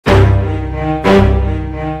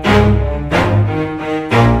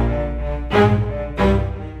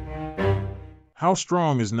How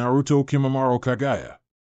strong is Naruto Kimimaro Kaguya?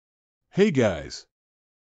 Hey guys!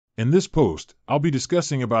 In this post, I'll be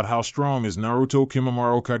discussing about how strong is Naruto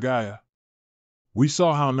Kimimaro Kaguya. We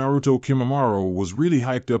saw how Naruto Kimimaro was really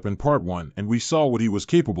hyped up in part 1 and we saw what he was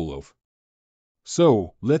capable of.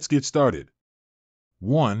 So, let's get started.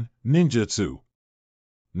 1. Ninjutsu.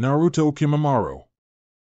 Naruto Kimimaro.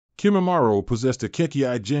 Kimimaro possessed a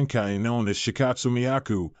Kekkei Genkai known as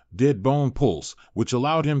Shikatsumiyaku, dead bone pulse, which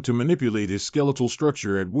allowed him to manipulate his skeletal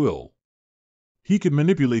structure at will. He could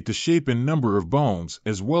manipulate the shape and number of bones,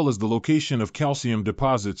 as well as the location of calcium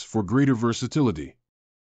deposits for greater versatility.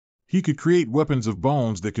 He could create weapons of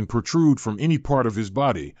bones that can protrude from any part of his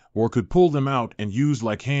body, or could pull them out and use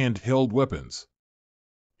like hand-held weapons.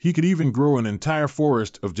 He could even grow an entire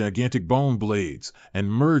forest of gigantic bone blades,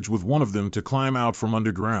 and merge with one of them to climb out from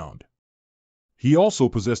underground. He also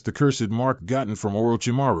possessed the cursed mark gotten from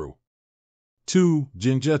Orochimaru. 2.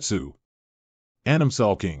 Genjutsu.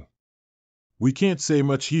 Animsalking. We can't say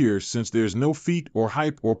much here since there's no feat or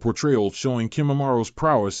hype or portrayal showing Kimimaro's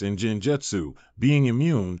prowess in Genjutsu, being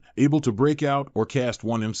immune, able to break out or cast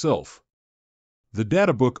one himself. The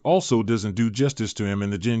databook also doesn't do justice to him in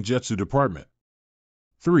the Genjutsu department.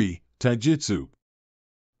 3. Taijutsu.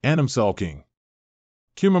 Animsalking.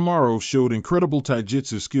 Kimimaro showed incredible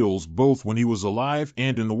taijutsu skills both when he was alive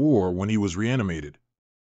and in the war when he was reanimated.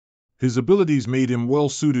 His abilities made him well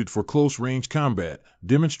suited for close-range combat,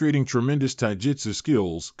 demonstrating tremendous taijutsu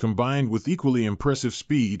skills combined with equally impressive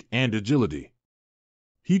speed and agility.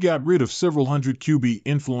 He got rid of several hundred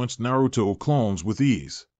Kyuubi-influenced Naruto clones with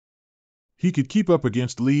ease. He could keep up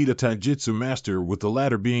against lead a taijutsu master with the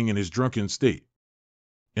latter being in his drunken state.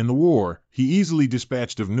 In the war, he easily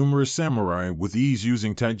dispatched of numerous samurai with ease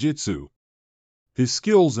using taijutsu. His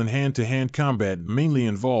skills in hand-to-hand combat mainly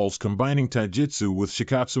involves combining taijutsu with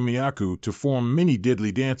shikatsumiyaku to form many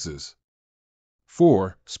deadly dances.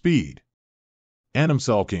 4. Speed.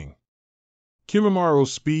 Animsalking.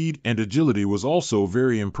 Kimimaro's speed and agility was also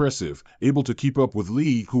very impressive, able to keep up with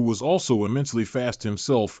Lee, who was also immensely fast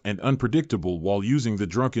himself and unpredictable while using the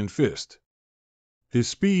drunken fist. His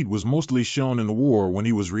speed was mostly shown in the war when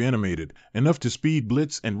he was reanimated, enough to speed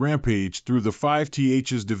blitz and rampage through the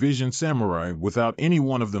 5th's division samurai without any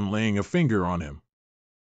one of them laying a finger on him.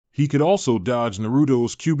 He could also dodge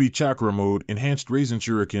Naruto's Kyuubi chakra mode enhanced Raisin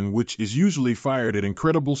Shuriken, which is usually fired at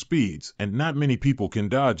incredible speeds and not many people can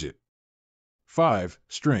dodge it. 5.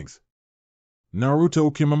 Strength.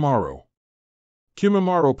 Naruto Kimimaro.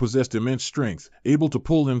 Kimimaro possessed immense strength, able to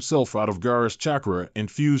pull himself out of Gaara's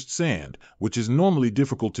chakra-infused sand, which is normally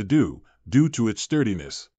difficult to do, due to its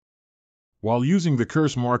sturdiness. While using the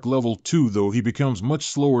curse mark level 2 though he becomes much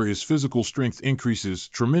slower, his physical strength increases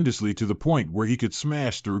tremendously to the point where he could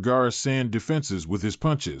smash through Gaara's sand defenses with his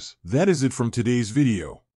punches. That is it from today's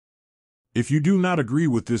video. If you do not agree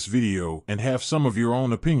with this video and have some of your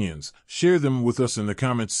own opinions, share them with us in the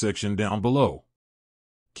comments section down below.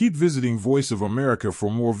 Keep visiting Voice of America for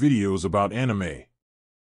more videos about anime.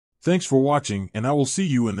 Thanks for watching, and I will see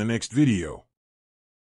you in the next video.